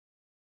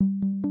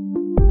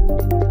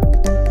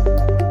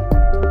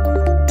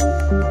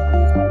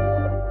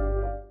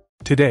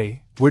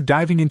Today, we're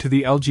diving into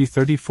the LG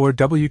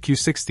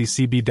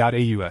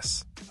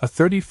 34WQ60C-B.AUS, a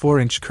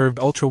 34-inch curved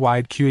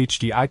ultra-wide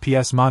QHD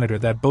IPS monitor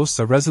that boasts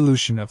a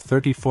resolution of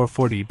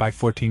 3440 by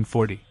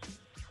 1440.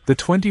 The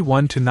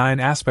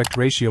 21:9 aspect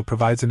ratio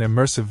provides an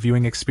immersive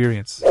viewing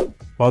experience,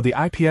 while the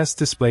IPS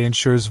display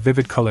ensures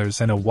vivid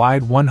colors and a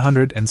wide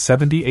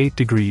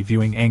 178-degree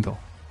viewing angle.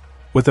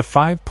 With a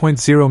 5.0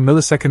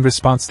 millisecond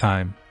response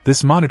time,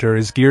 this monitor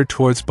is geared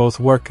towards both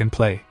work and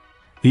play.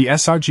 The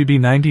sRGB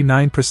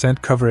 99%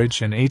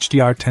 coverage and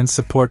HDR10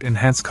 support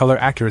enhance color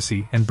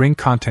accuracy and bring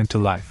content to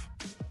life.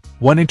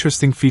 One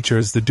interesting feature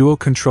is the dual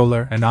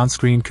controller and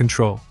on-screen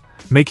control,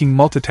 making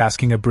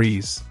multitasking a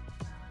breeze.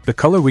 The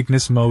color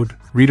weakness mode,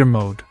 reader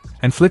mode,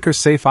 and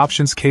flicker-safe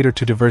options cater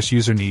to diverse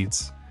user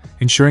needs,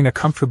 ensuring a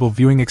comfortable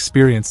viewing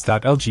experience.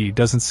 LG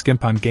doesn't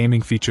skimp on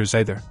gaming features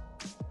either.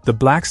 The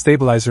black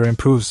stabilizer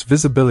improves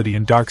visibility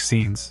in dark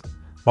scenes,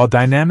 while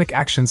dynamic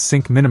action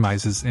sync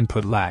minimizes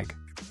input lag.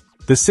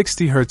 The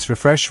 60Hz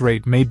refresh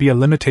rate may be a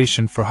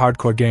limitation for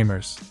hardcore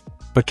gamers,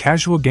 but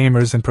casual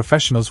gamers and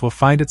professionals will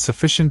find it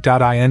sufficient.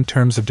 In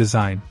terms of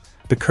design,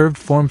 the curved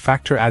form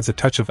factor adds a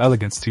touch of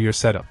elegance to your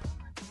setup.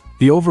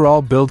 The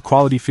overall build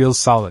quality feels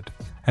solid,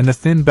 and the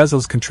thin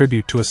bezels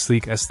contribute to a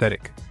sleek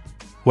aesthetic.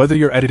 Whether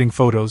you're editing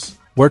photos,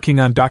 working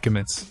on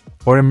documents,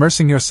 or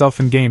immersing yourself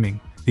in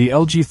gaming, the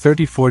LG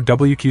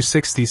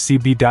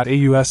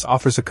 34WQ60C-B.AUS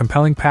offers a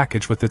compelling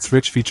package with its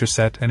rich feature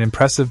set and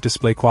impressive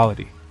display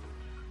quality.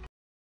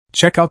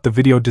 Check out the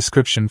video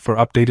description for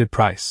updated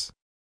price.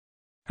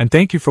 And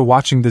thank you for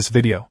watching this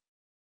video.